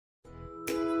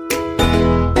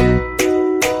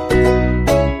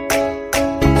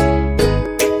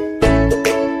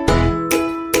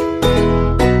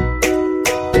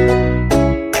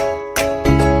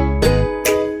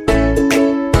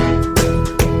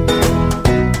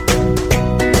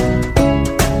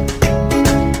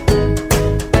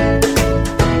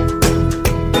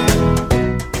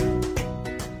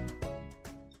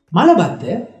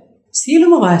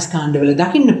වයස්කාණ්ඩවල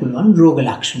දකින්න පුළුවන් රෝග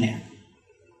ලක්ෂණයක්.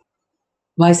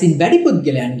 වයසින් වැඩි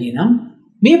පුද්ගලයන්ගේ නම්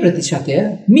මේ ප්‍රතිශතය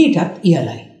මීටත්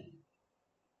ඉහළයි.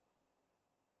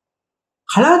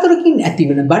 කලාතුරකින්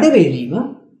ඇතිවන බඩවේලීම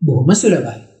බොහොම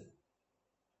සුලභයි.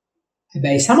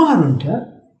 හැබැයි සමහරුන්ට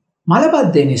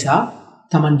මලබද්ධය නිසා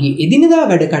තමන්ගේ එදිනෙදා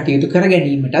වැඩ කටයුතු කර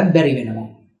ගැනීමටත් බැරි වෙනවා.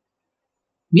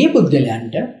 මේ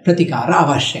පුද්ගලයන්ට ප්‍රතිකාර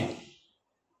අවශ්‍යයි.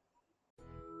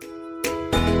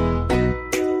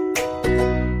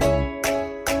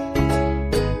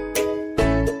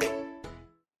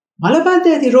 මලබද්ධ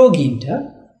ඇති රෝගීන්ට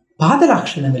පහත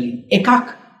ලක්ෂණ වලින් එකක්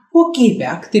හෝ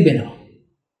කිහිපයක් තිබෙනවා.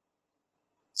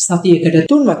 සතියකට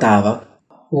 3 වතාවක්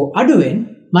හෝ අඩුවෙන්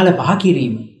මල පහ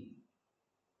කිරීම.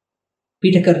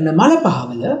 පිට කරන මල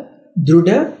පහවල දෘඩ,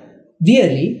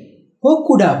 වියලි හෝ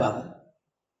කුඩා බව.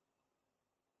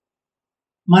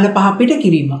 මල පහ පිට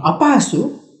කිරීම අපහසු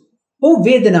හෝ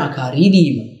වේදනාකාරී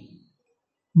වීම.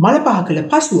 මල පහ කළ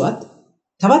පසුවත්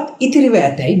තවත් ඉතිරිව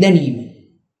ඇතැයි දැනීම.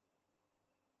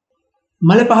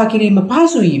 මල පහ කිරීම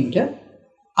පහසු වීමට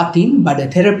අතින් බඩ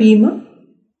තෙරපීම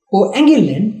හෝ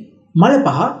ඇඟිල්ලෙන් මල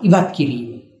පහ ඉවත් කිරීම.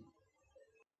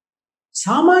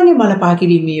 සාමාන්‍ය මල පහ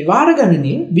කිරීමේ වාර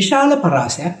ගණනේ විශාල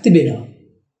පරාසයක් තිබෙනවා.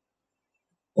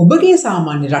 ඔබගේ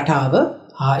සාමාන්‍ය රටාව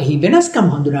හා එහි වෙනස්කම්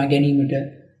හඳුනා ගැනීමට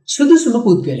සුදුසුම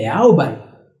පුද්ගලයා ඔබයි.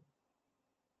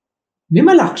 මෙම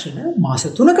ලක්ෂණ මාස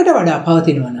 3කට වඩා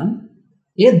පවතිනවා නම්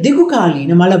එය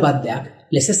දීර්ඝකාලීන මලබද්ධයක්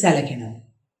ලෙස සැලකෙනවා.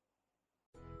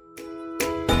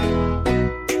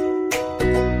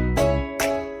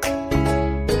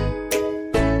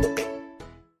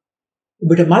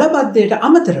 ඔබට මලබද්ධයට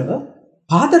අමතරව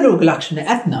පහත රෝග ලක්ෂණ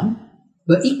ඇතනම්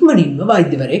ඔබ ඉක්මනින්ම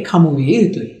වෛද්‍යවරයෙක් හමු විය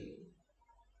යුතුයි.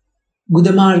 ගුද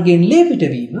මාර්ගයෙන් ලේ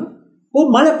පිටවීම හෝ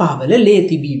මල පහවල ලේ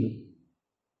තිබීම.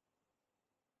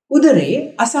 උදරයේ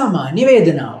අසාමාන්‍ය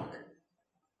වේදනාවක්.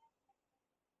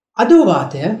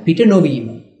 අදෝවාතය පිට නොවීම.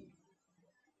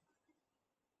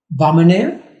 වමනය,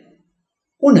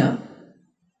 උණ,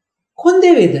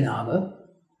 කොන්දේ වේදනාව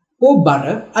හෝ බර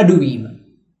අඩුවීම.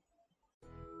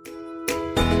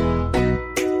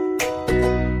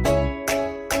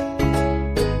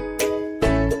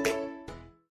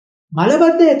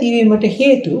 මලබද්ධ ඇතිවීමට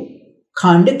හේතු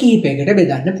කාණ්ඩ කිහිපයකට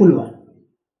බෙදන්න පුළුවන්.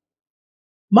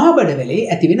 මහබඩවැලේ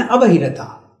ඇතිවෙන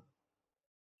අවහිරතා.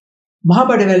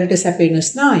 මහබඩවැලට සැපෙන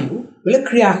ස්නායු වල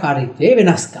ක්‍රියාකාරීත්වයේ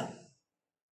වෙනස්කම්.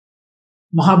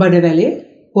 මහබඩවැලේ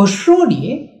හෝ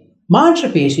ශ්‍රෝණියේ මාංශ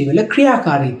පේශිවල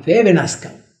ක්‍රියාකාරීත්වයේ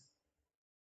වෙනස්කම්.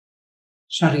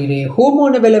 ශරීරයේ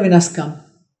හෝමෝන වල වෙනස්කම්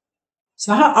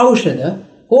සහ ඖෂධ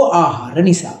හෝ ආහාර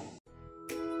නිසා.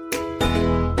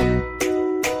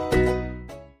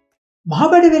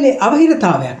 මහබඩවැලේ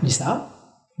අවහිරතාවයක් නිසා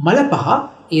මල පහ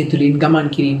ඒ තුලින් ගමන්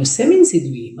කිරීම සෙමින්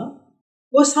සිදුවීම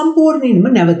හෝ සම්පූර්ණයෙන්ම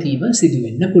නැවතීම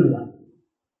සිදුවෙන්න පුළුවන්.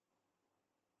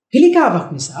 පිළිකාවක්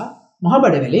නිසා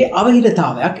මහබඩවැලේ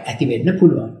අවහිරතාවයක් ඇති වෙන්න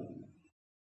පුළුවන්.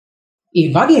 ඒ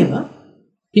වගේම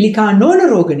පිළිකා නොවන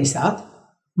රෝග නිසාත්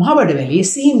මහබඩවැලේ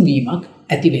සිහින් වීමක්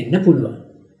ඇති වෙන්න පුළුවන්.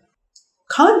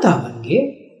 කාන්තාවන්ගේ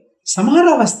සමහර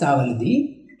අවස්ථාවලදී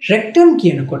රෙක්ටම්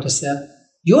කියන කොටස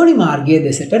යෝනි මාර්ගයේ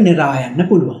දෙසට නෙරා යන්න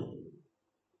පුළුවන්.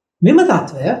 මෙම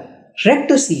තත්වය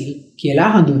රෙක්ටොසීල් කියලා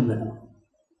හඳුන්වනවා.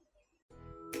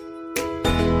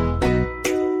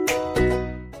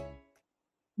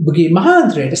 ඔබගේ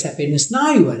මහාන්ත්‍රයට සැපෙන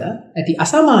ස්නායුවල ඇති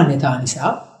අසමාන්‍යතා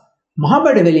නිසා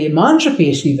මහබඩවැලේ මාංශ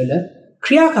පේශීවල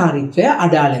ක්‍රියාකාරීත්වය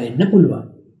අඩාල වෙන්න පුළුවන්.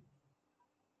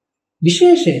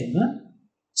 විශේෂයෙන්ම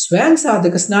ස්වයං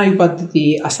සාධක ස්නායු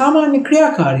පද්ධතියේ අසාමාන්‍ය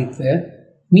ක්‍රියාකාරීත්වය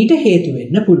මීට හේතු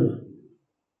වෙන්න පුළුවන්.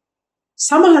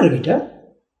 සමහර විට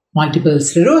මල්ටිපල්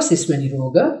ස්ක්ලෙරෝසිස් වැනි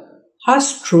රෝග හා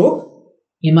ස්ට්‍රෝක්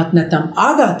එමත් නැත්නම්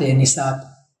ආඝාතය නිසා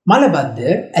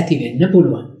මලබද්ධය ඇති වෙන්න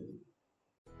පුළුවන්.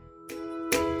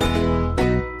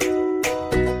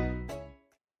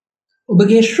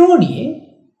 ඔබගේ ශ්‍රෝණියේ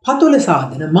පතුල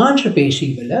සාධන මාංශ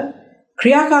පේශීවල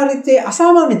ක්‍රියාකාරීත්වයේ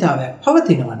අසාමාන්‍යතාවයක්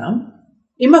පවතිනවා නම්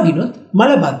එමගිනුත්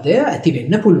මලබද්ධය ඇති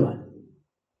වෙන්න පුළුවන්.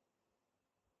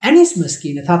 ඇනිස්මස්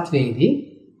කියන තත්වයේදී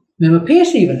මෙම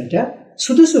පේශීවලට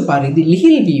සුදුසු පරිදි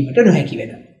ලිහිල් වීමට නොහැකි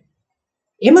වෙනවා.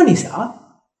 එම නිසා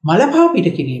මල පහ පිට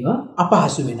කිරීම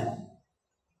අපහසු වෙනවා.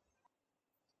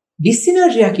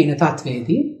 ඩිස්සිනර්ජියා කියන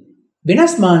තත්වයේදී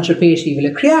වෙනස් මාංශ පේශීවල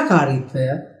ක්‍රියාකාරීත්වය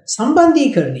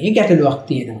සම්බන්ධීකරණයේ ගැටලුවක්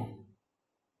තියෙනවා.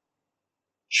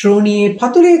 ශ්‍රෝණියේ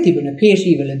පතුලේ තිබෙන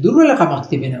පේශීවල දුර්වලකමක්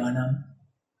තිබෙනවා නම්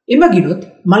එමගිනුත්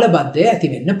මලබද්ධය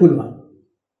ඇති වෙන්න පුළුවන්.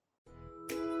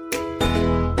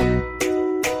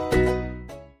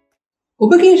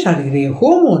 ඔබගේ ශරීරයේ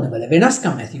හෝමෝන වල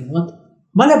වෙනස්කම් ඇති වුණොත්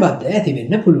මලබද්ධය ඇති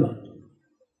වෙන්න පුළුවන්.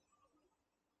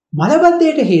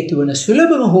 මලබද්ධයට හේතු වන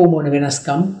සුලභම හෝමෝන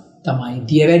වෙනස්කම් තමයි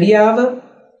දියවැඩියාව,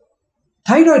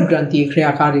 තයිරොයිඩ් ග්‍රන්ථියේ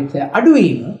ක්‍රියාකාරීත්වය අඩු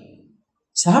වීම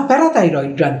සහ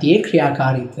පැරාතයිරොයිඩ් ග්‍රන්ථියේ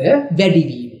ක්‍රියාකාරීත්වය වැඩි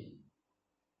වීම.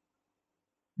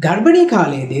 ගර්භණී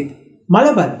කාලයේදී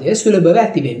මලබද්ධය සුලභව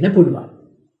ඇති වෙන්න පුළුවන්.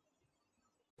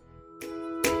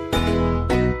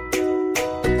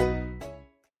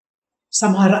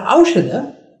 සමහර ඖෂධ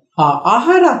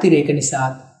ආහාර අතිරේක නිසා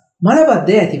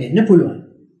මලබද්ධය ඇති වෙන්න පුළුවන්.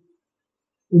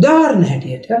 උදාහරණ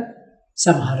හැටියට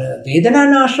සමහර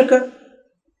වේදනානාශක,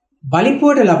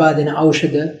 බලි-පුවට ලබා දෙන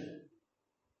ඖෂධ,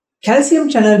 කැල්සියම්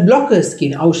චැනල් බ්ලොකර්ස්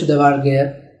කියන ඖෂධ වර්ගය,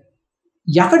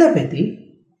 යකඩපැති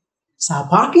සහ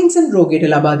පාකින්සන් රෝගයට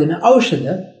ලබා දෙන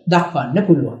ඖෂධ දක්වන්න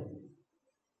පුළුවන්.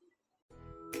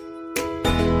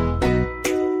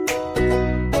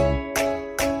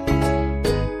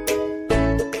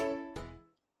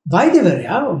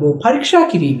 වෛද්‍යවරයා ඔබ පරීක්ෂා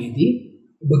කිරීමේදී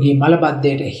ඔබගේ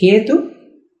මලබද්ධයට හේතු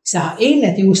සහ ඒ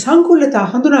නැති වූ සංකූලතා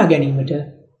හඳුනා ගැනීමට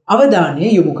අවධානය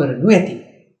යොමු කරනු ඇති.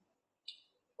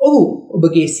 ඔහු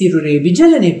ඔබගේ සිරුරේ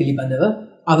විචලනය පිළිබඳව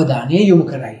අවධානය යොමු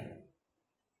කරයි.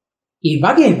 ඒ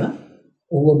වගේම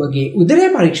ඔහු ඔබගේ උදරය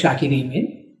පරීක්ෂා කිරීමෙන්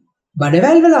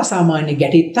බඩවැල්වල අසාමාන්‍ය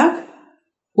ගැටිත්තක්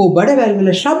හෝ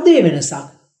බඩවැල්වල ශබ්දයේ වෙනසක්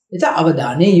වෙත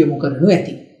අවධානය යොමු කරනු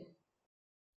ඇති.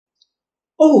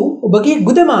 ඔහු ඔබගේ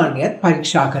ගුද මාර්ගයත්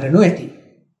පරීක්ෂා කරනු ඇති.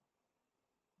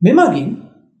 මෙමගින්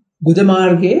ගුද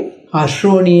මාර්ගයේ හා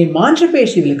ශ්‍රෝණියේ මාංශ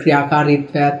පේශිවල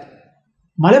ක්‍රියාකාරීත්වයත්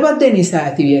මලබද්ධය නිසා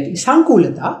ඇතිවී ඇති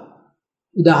සංකූලතා,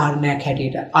 උදාහරණයක්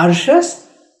හැටියට අර්ශස්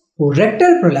හෝ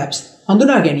රෙක්ටල් ප්‍රොලැප්ස්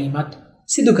හඳුනා ගැනීමත්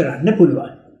සිදු කරන්න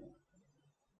පුළුවන්.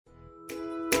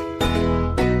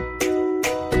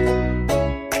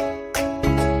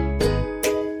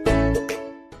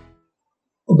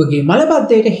 ඔබගේ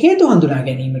මලබද්ධයට හේතු හඳුනා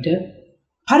ගැනීමට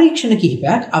පරීක්ෂණ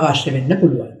කිහිපයක් අවශ්‍ය වෙන්න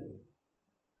පුළුවන්.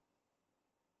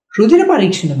 රුධිර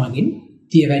පරීක්ෂණ මගින්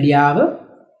දියවැඩියාව,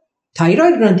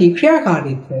 තයිරොයිඩ් ග්‍රන්ථි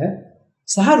ක්‍රියාකාරීත්වය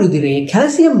සහ රුධිරයේ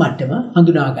කැල්සියම් මට්ටම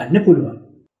හඳුනා ගන්න පුළුවන්.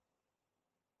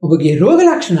 ඔබගේ රෝග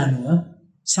ලක්ෂණ අනුව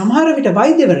සමහර විට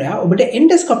වෛද්‍යවරයා ඔබට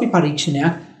එන්ඩොස්කොපි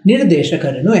පරීක්ෂණයක් නිර්දේශ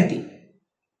කරනු ඇති.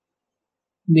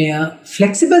 මෙය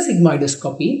ෆ්ලෙක්සිබල්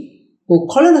සිග්මොයිඩොස්කොපි හෝ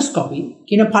කොලොනොස්කොපි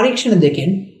කියන පරීක්ෂණ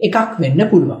දෙකෙන් එකක් වෙන්න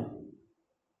පුළුවන්.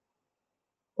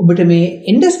 ඔබට මේ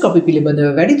එන්ඩොස්කොපි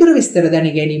පිළිබඳව වැඩිදුර විස්තර දැන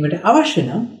ගැනීමට අවශ්‍ය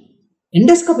නම්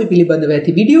එන්ඩොස්කොපි පිළිබඳව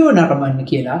ඇති වීඩියෝ නරඹන්න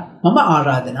කියලා මම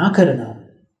ආරාධනා කරනවා.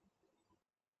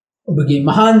 ඔබගේ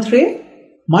මහාන්ත්‍රයේ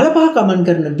මලපහ ගමන්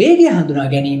කරන වේගය හඳුනා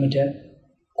ගැනීමට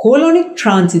කොලොනික්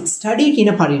ට්‍රාන්සිට් ස්ටඩි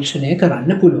කියන පරීක්ෂණය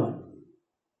කරන්න පුළුවන්.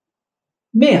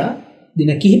 මෙය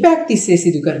දින කිහිපයක් තිස්සේ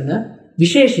සිදු කරන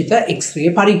විශේෂිත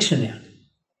එක්ස්රේ පරීක්ෂණයක්.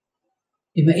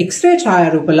 එම එක්ස්රේ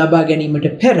ඡායාරූප ලබා ගැනීමට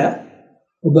පෙර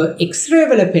ඔබ එක්ස්රේ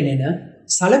වල පෙනෙන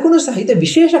සලකුණු සහිත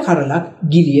විශේෂ කරලක්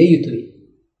ගිලිය යුතුයි.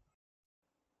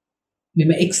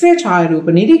 මෙම එක්ස්රේ ඡායාරූප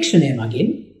නිරීක්ෂණය මගින්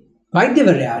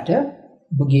වෛද්‍යවරයාට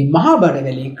ඔබගේ මහා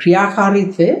බඩවැලේ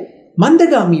ක්‍රියාකාරීත්වය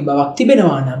මන්දගාමී බවක්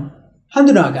තිබෙනවා නම්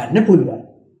හඳුනා ගන්න පුළුවන්.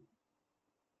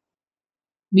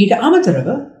 මීට අමතරව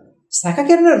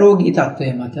සැකකරන රෝගී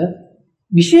තත්ත්වය මත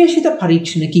විශේෂිත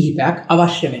පරීක්ෂණ කිහිපයක්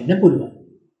අවශ්‍ය වෙන්න පුළුවන්.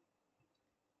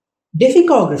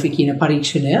 ඩෙෆිකෝග්‍රෆි කියන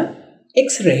පරීක්ෂණය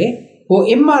එක්ස්රේ හෝ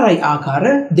MRI ආකාර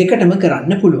දෙකටම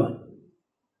කරන්න පුළුවන්.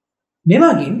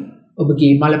 මෙමගින්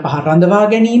ඔබගේ මලපහ රඳවා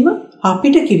ගැනීම හා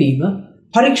පිට කිරීම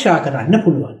පරීක්ෂා කරන්න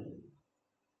පුළුවන්.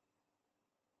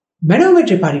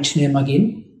 මැනෝමෙට්‍රි පරීක්ෂණය මගින්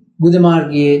ගුද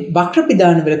මාර්ගයේ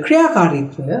වක්‍රපිදානවල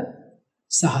ක්‍රියාකාරීත්වය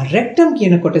සහ රෙක්ටම්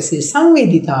කියන කොටසේ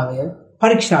සංවේදීතාවය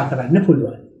පරීක්ෂා කරන්න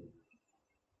පුළුවන්.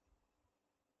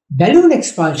 බැලූන්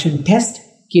එක්ස්පල්ෂන් ටෙස්ට්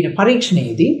කියන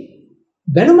පරීක්ෂණයේදී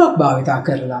බැලුමක් භාවිතා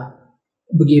කරලා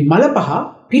ඔබගේ මලපහ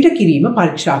පිට කිරීම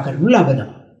පරීක්ෂා කරනු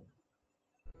ලබනවා.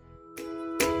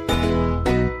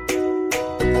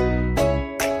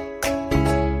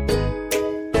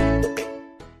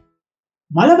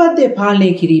 මලබද්ධය පාලනය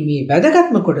කිරීමේ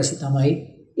වැදගත්ම කොටස තමයි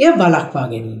එය වළක්වා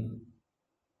ගැනීම.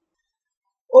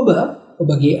 ඔබ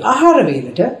ඔබගේ ආහාර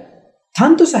වේලට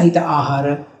තන්තු සහිත ආහාර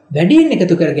වැඩියෙන්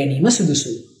එකතු කර ගැනීම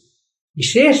සුදුසුයි.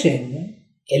 විශේෂයෙන්ම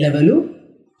එළවලු,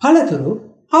 පළතුරු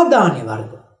හා ධාන්‍ය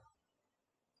වර්ග.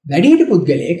 වැඩිහිටි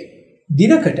පුද්ගලයෙක්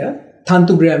දිනකට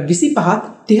තන්තු ග්‍රෑම් 25ක්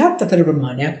 30ක් අතර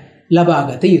ප්‍රමාණයක් ලබා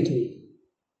ගත යුතුයි.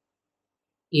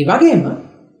 ඒ වගේම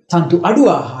තන්තු අඩු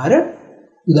ආහාර,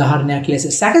 උදාහරණයක් ලෙස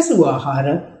සැකසූ ආහාර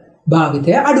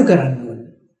භාවිතය අඩු කරන්න ඕන.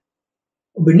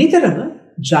 ඔබ නිතරම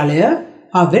ජලය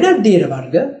හා වෙනත් දියර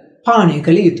වර්ග පානය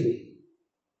කළ යුතුයි.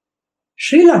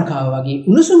 ශ්‍රී ලංකාව වගේ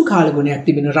උණුසුම් කාලගුණයක්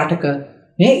තිබෙන රටක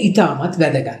මේ ඉතාමත්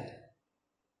වැදගත්.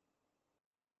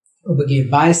 ඔබගේ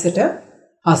වයසට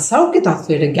හා සෞඛ්‍ය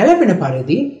තත්ත්වයට ගැළපෙන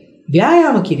පරිදි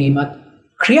ව්‍යායාම කිරීමත්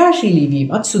ක්‍රියාශීලී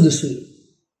වීමත් සුදුසුයි.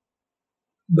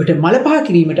 ඔබට මලපහ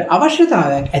කිරීමට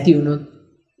අවශ්‍යතාවයක් ඇති වුණොත්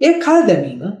ඒ කල්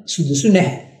දැමීම සුදුසු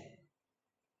නැහැ.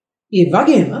 ඒ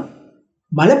වගේම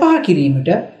මල පහ කිරීමට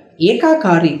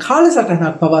ඒකාකාරී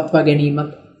කාලසටහනක් පවත්වා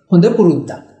ගැනීමත් හොඳ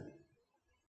පුරුද්දක්.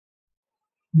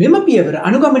 මෙම පියවර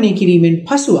අනුගමනය කිරීමෙන්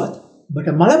පසුවත් ඔබට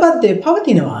මලබද්ධය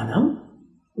පවතිනවා නම්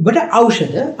ඔබට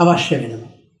ඖෂධ අවශ්‍ය වෙනවා.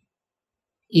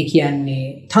 ඒ කියන්නේ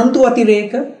තන්තු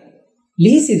අතිරේක,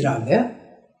 ලිහිසි ද්‍රව්‍ය,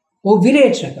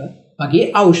 විරේචක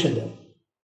වගේ ඖෂධ.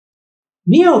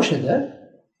 මේ ඖෂධ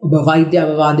ඔබ වෛද්‍ය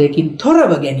අවවාදයකින්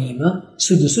තොරව ගැනීම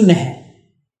සුදුසු නැහැ.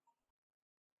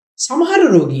 සමහර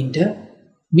රෝගීන්ට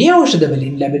මේ ඖෂධ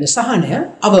වලින් ලැබෙන සහනය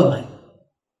අවමයි.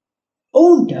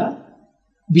 ඔවුන්ට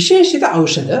විශේෂිත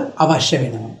ඖෂධ අවශ්‍ය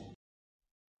වෙනවා.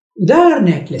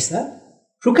 උදාහරණයක් ලෙස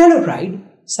රුකැලොප්‍රයිඩ්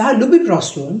සහ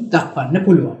ලුබිප්‍රොස්ටෝන් දක්වන්න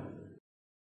පුළුවන්.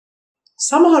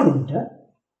 සමහරුන්ට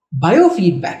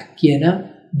බයෝෆීඩ්බැක් කියන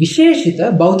විශේෂිත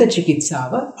බෞද්ධ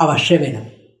චිකිත්සාව අවශ්‍ය වෙනවා.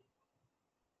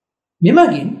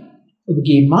 මෙමගින්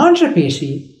ඔබගේ මාංශ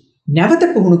පේශී නැවත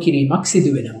පුහුණු කිරීමක්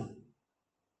සිදු වෙනවා.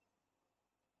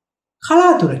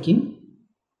 කලාතුරකින්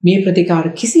මේ ප්‍රතිකාර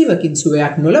කිසිවකින්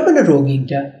සුවයක් නොලබන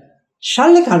රෝගීන්ට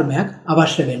ශල්‍ය කර්මයක්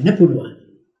අවශ්‍ය වෙන්න පුළුවන්.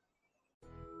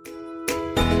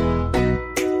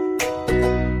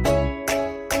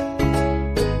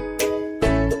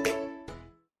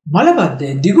 මලබද්ධය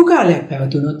දිගු කාලයක්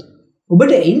පැවතුනොත්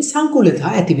ඔබට එයින්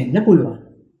සංකූලතා ඇති වෙන්න පුළුවන්.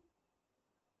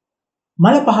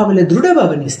 මල පහවල දෘಢ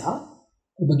බව නිසා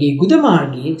ඔබගේ ගුද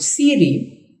මාර්ගයේ සීරීම්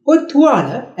තුවාල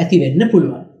ඇති වෙන්න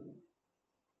පුළුවන්.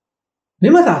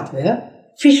 මෙම තත්ත්වය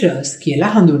ෆිෂර්ස්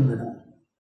කියලා හඳුන්වනවා.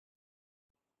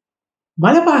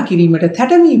 මල පහ කිරීමට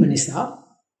තැටමීම නිසා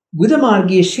ගුද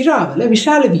මාර්ගයේ ශිරාවල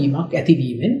විශාල වීමක්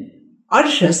ඇතිවීමෙන්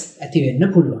අර්ශස් ඇති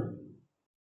වෙන්න පුළුවන්.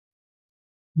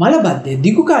 මලබද්ධය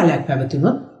දිගු කාලයක්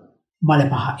පැවතුනොත් මල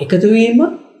පහ එකතු වීම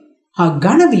හා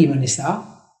ඝන වීම නිසා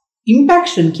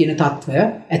ඉම්පැක්ෂන් කියන තත්ත්වය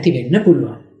ඇති වෙන්න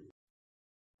පුළුවන්.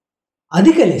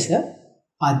 අධික ලෙස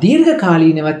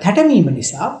දීර්ඝකාලීනව තැටමීම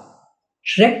නිසා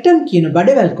රෙක්ටම් කියන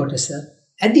බඩවැල් කොටස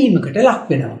ඇදීමකට ලක්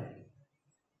වෙනවා.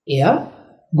 එය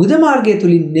ගුද මාර්ගය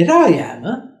තුලින් නිරා යාම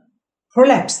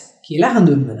ප්‍රොලැප්ස් කියලා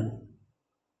හඳුන්වනවා.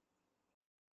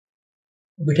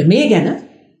 ඔබට මේ ගැන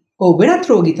වෙනත්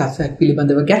රෝගී තත්ත්වයක්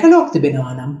පිළිබඳව ගැටලුවක්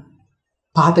තිබෙනවා නම්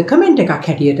පහත කමෙන්ට් එකක්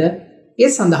හැටියට ඒ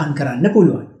සඳහන් කරන්න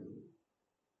පුළුවන්.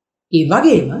 ඒ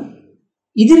වගේම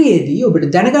ඉදිරියේදී ඔබට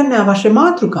දැනගන්න අවශ්‍ය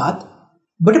මාතෘකාත්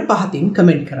ඔබට පහතින්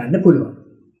කමෙන්ට් කරන්න පුළුවන්.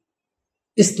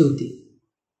 ස්තුතියි.